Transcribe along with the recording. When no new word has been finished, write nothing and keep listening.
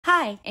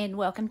Hi, and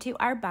welcome to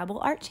our Bible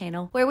Art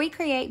channel, where we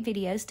create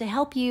videos to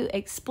help you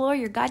explore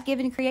your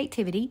God-given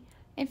creativity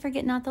and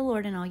forget not the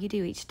Lord in all you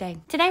do each day.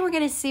 Today we're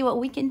going to see what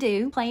we can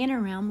do playing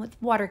around with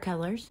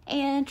watercolors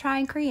and try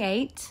and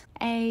create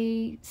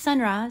a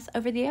sunrise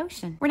over the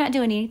ocean. We're not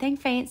doing anything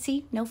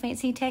fancy, no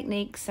fancy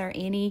techniques or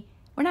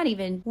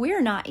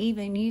we're not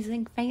even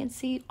using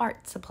fancy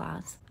art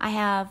supplies. I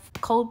have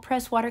cold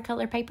pressed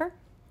watercolor paper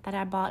that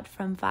I bought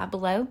from Five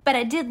Below. But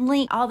I did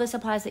link all the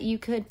supplies that you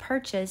could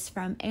purchase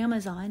from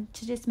Amazon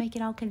to just make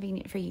it all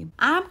convenient for you.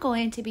 I'm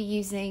going to be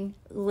using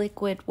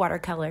liquid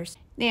watercolors.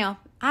 Now,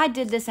 I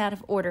did this out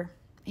of order,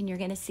 and you're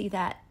going to see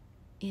that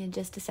in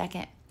just a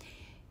second.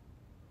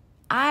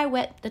 I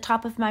wet the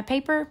top of my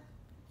paper.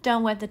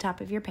 Don't wet the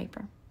top of your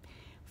paper.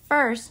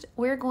 First,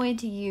 we're going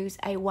to use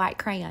a white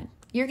crayon.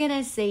 You're going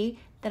to see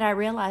that I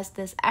realized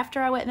this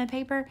after I wet my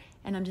paper,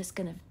 and I'm just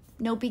going to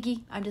no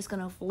biggie, I'm just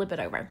going to flip it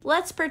over.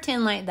 Let's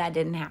pretend like that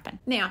didn't happen.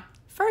 Now,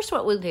 first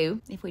what we'll do,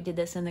 if we did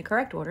this in the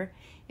correct order,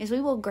 is we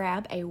will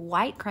grab a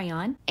white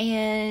crayon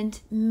and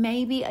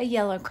maybe a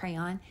yellow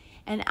crayon,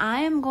 and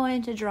I am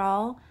going to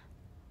draw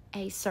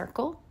a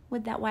circle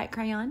with that white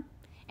crayon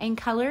and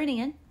color it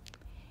in.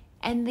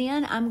 And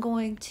then I'm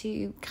going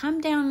to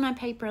come down my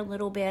paper a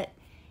little bit,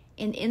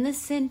 and in the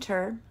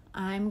center,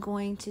 I'm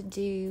going to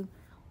do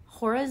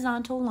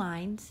horizontal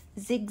lines,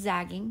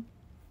 zigzagging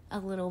a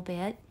little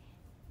bit,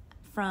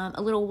 from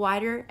a little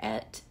wider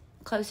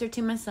closer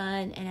to my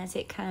sun, and as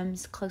it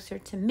comes closer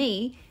to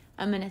me,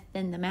 I'm going to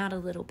thin them out a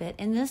little bit,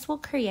 and this will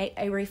create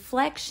a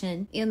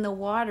reflection in the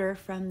water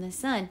from the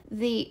sun.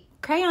 The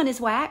crayon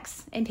is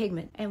wax and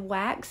pigment, and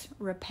wax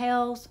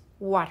repels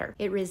water.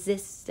 It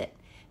resists it.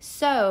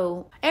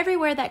 So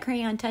everywhere that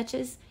crayon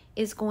touches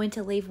is going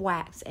to leave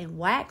wax, and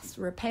wax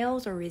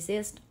repels or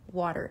resists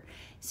water.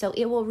 So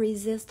it will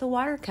resist the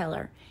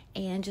watercolor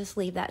and just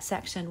leave that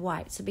section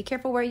white. So be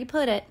careful where you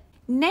put it.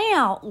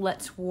 Now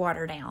let's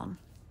water down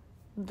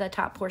the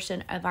top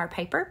portion of our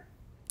paper.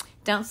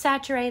 Don't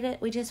saturate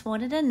it. We just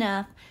want it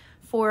enough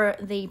for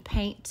the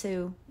paint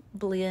to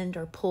blend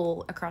or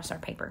pull across our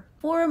paper.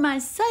 For my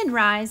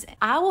sunrise,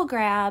 I will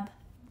grab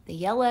the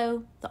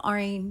yellow, the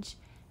orange,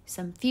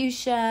 some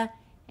fuchsia,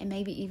 and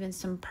maybe even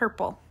some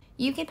purple.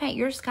 You can paint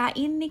your sky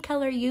any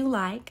color you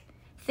like.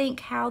 Think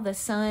how the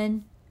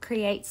sun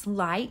creates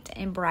light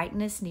and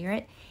brightness near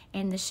it,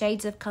 and the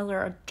shades of color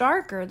are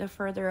darker the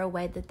further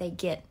away that they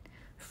get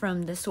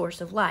from the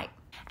source of light.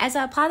 As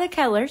I apply the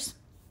colors,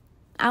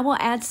 I will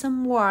add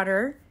some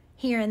water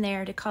here and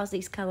there to cause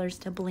these colors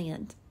to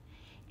blend.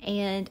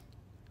 And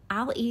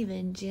I'll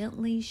even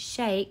gently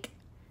shake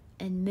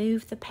and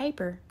move the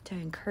paper to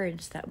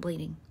encourage that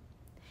bleeding.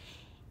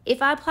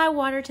 If I apply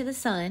water to the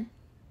sun,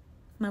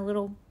 my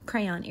little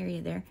crayon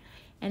area there,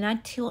 and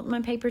I tilt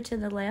my paper to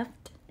the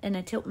left and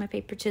I tilt my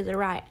paper to the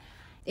right,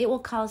 it will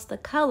cause the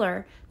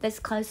color that's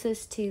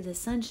closest to the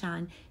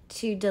sunshine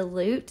to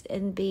dilute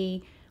and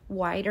be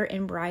whiter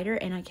and brighter,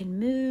 and I can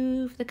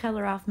move the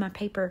color off my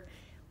paper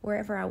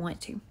wherever I want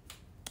to.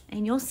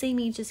 And you'll see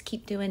me just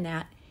keep doing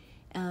that.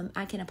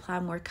 I can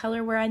apply more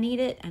color where I need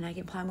it, and I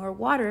can apply more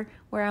water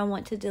where I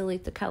want to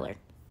dilute the color.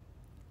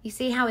 You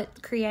see how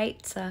it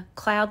creates a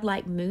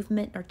cloud-like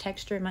movement or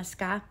texture in my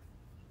sky?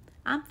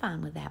 I'm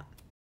fine with that.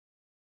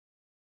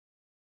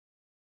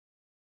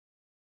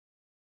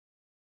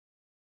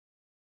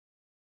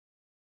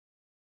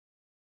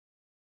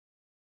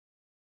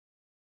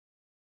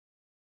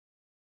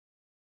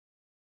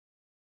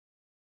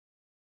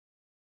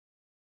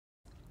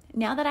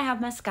 Now that I have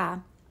my sky,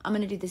 I'm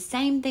going to do the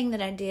same thing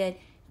that I did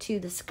to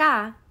the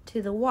sky, to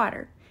the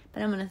water,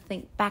 but I'm going to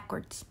think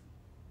backwards.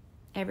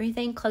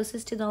 Everything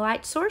closest to the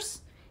light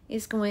source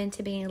is going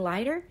to be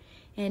lighter,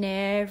 and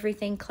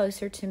everything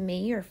closer to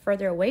me or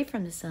further away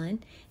from the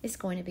sun is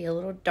going to be a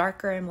little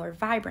darker and more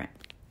vibrant.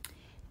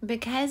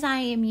 Because I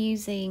am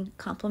using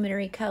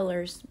complementary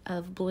colors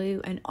of blue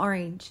and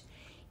orange,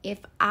 if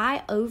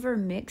I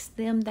overmix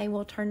them, they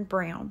will turn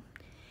brown,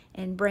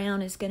 and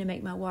brown is going to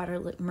make my water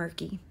look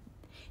murky.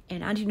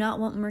 And I do not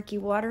want murky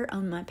water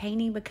on my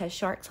painting because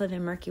sharks live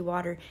in murky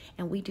water,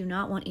 and we do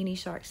not want any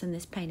sharks in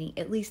this painting.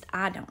 At least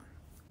I don't.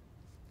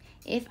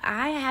 If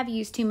I have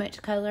used too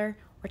much color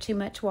or too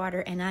much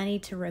water and I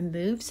need to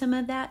remove some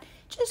of that,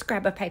 just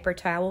grab a paper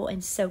towel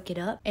and soak it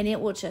up, and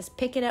it will just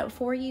pick it up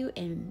for you,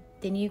 and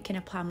then you can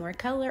apply more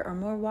color or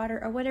more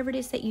water or whatever it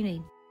is that you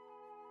need.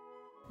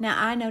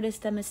 Now, I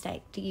noticed a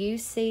mistake. Do you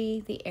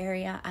see the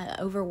area I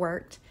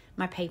overworked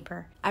my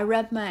paper? I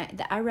rubbed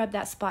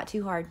that spot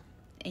too hard,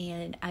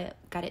 and I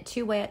got it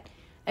too wet,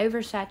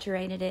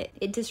 oversaturated it.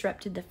 It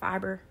disrupted the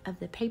fiber of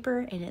the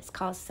paper, and it's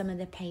caused some of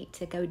the paint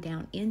to go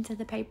down into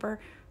the paper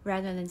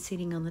rather than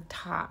sitting on the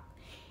top.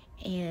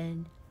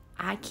 And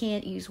I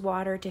can't use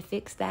water to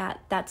fix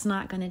that. That's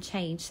not going to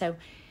change. So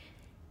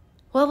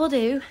what we'll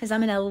do is I'm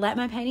going to let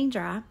my painting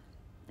dry,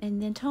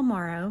 and then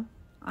tomorrow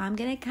I'm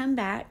going to come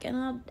back and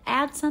I'll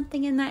add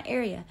something in that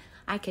area.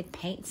 I could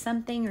paint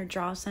something or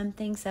draw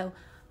something, so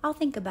I'll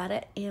think about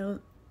it.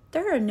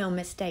 There are no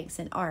mistakes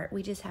in art.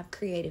 We just have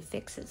creative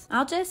fixes.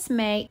 I'll just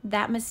make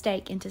that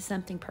mistake into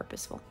something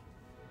purposeful.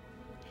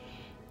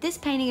 This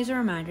painting is a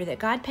reminder that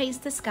God paints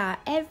the sky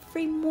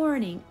every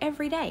morning,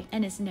 every day,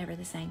 and it's never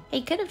the same.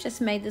 He could have just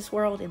made this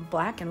world in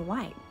black and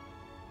white,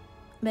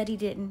 but he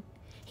didn't.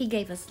 He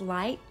gave us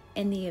light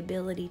and the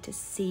ability to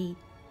see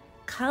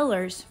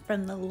colors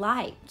from the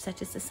light,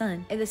 such as the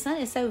sun. And the sun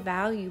is so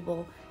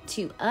valuable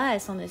to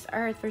us on this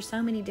earth for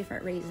so many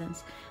different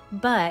reasons.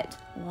 But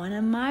one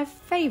of my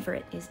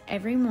favorite is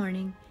every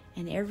morning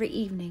and every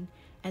evening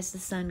as the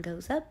sun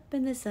goes up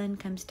and the sun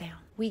comes down.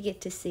 We get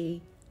to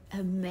see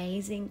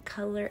amazing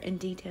color and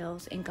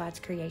details in God's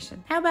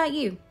creation. How about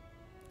you?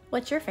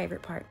 What's your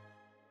favorite part?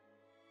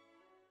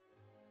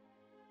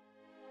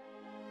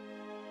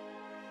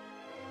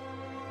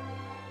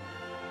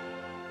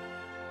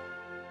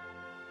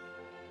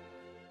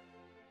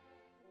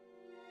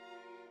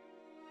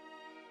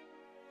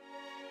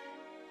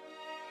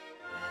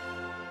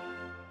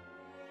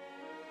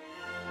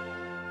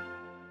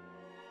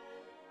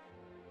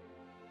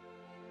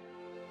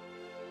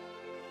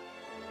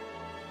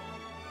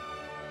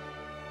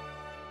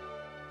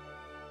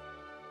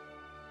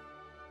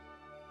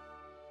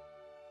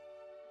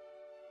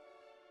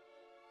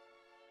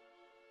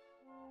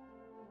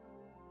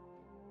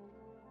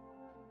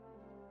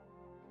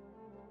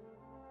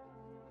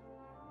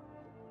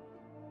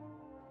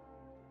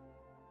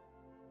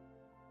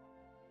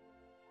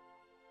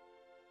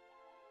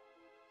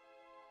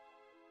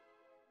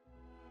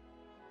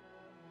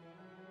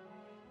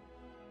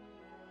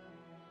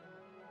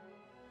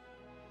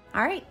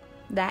 All right,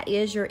 that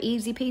is your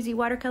easy peasy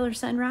watercolor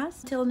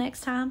sunrise. Until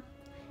next time,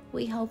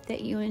 we hope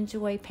that you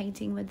enjoy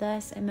painting with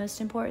us, and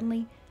most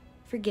importantly,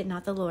 forget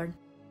not the Lord.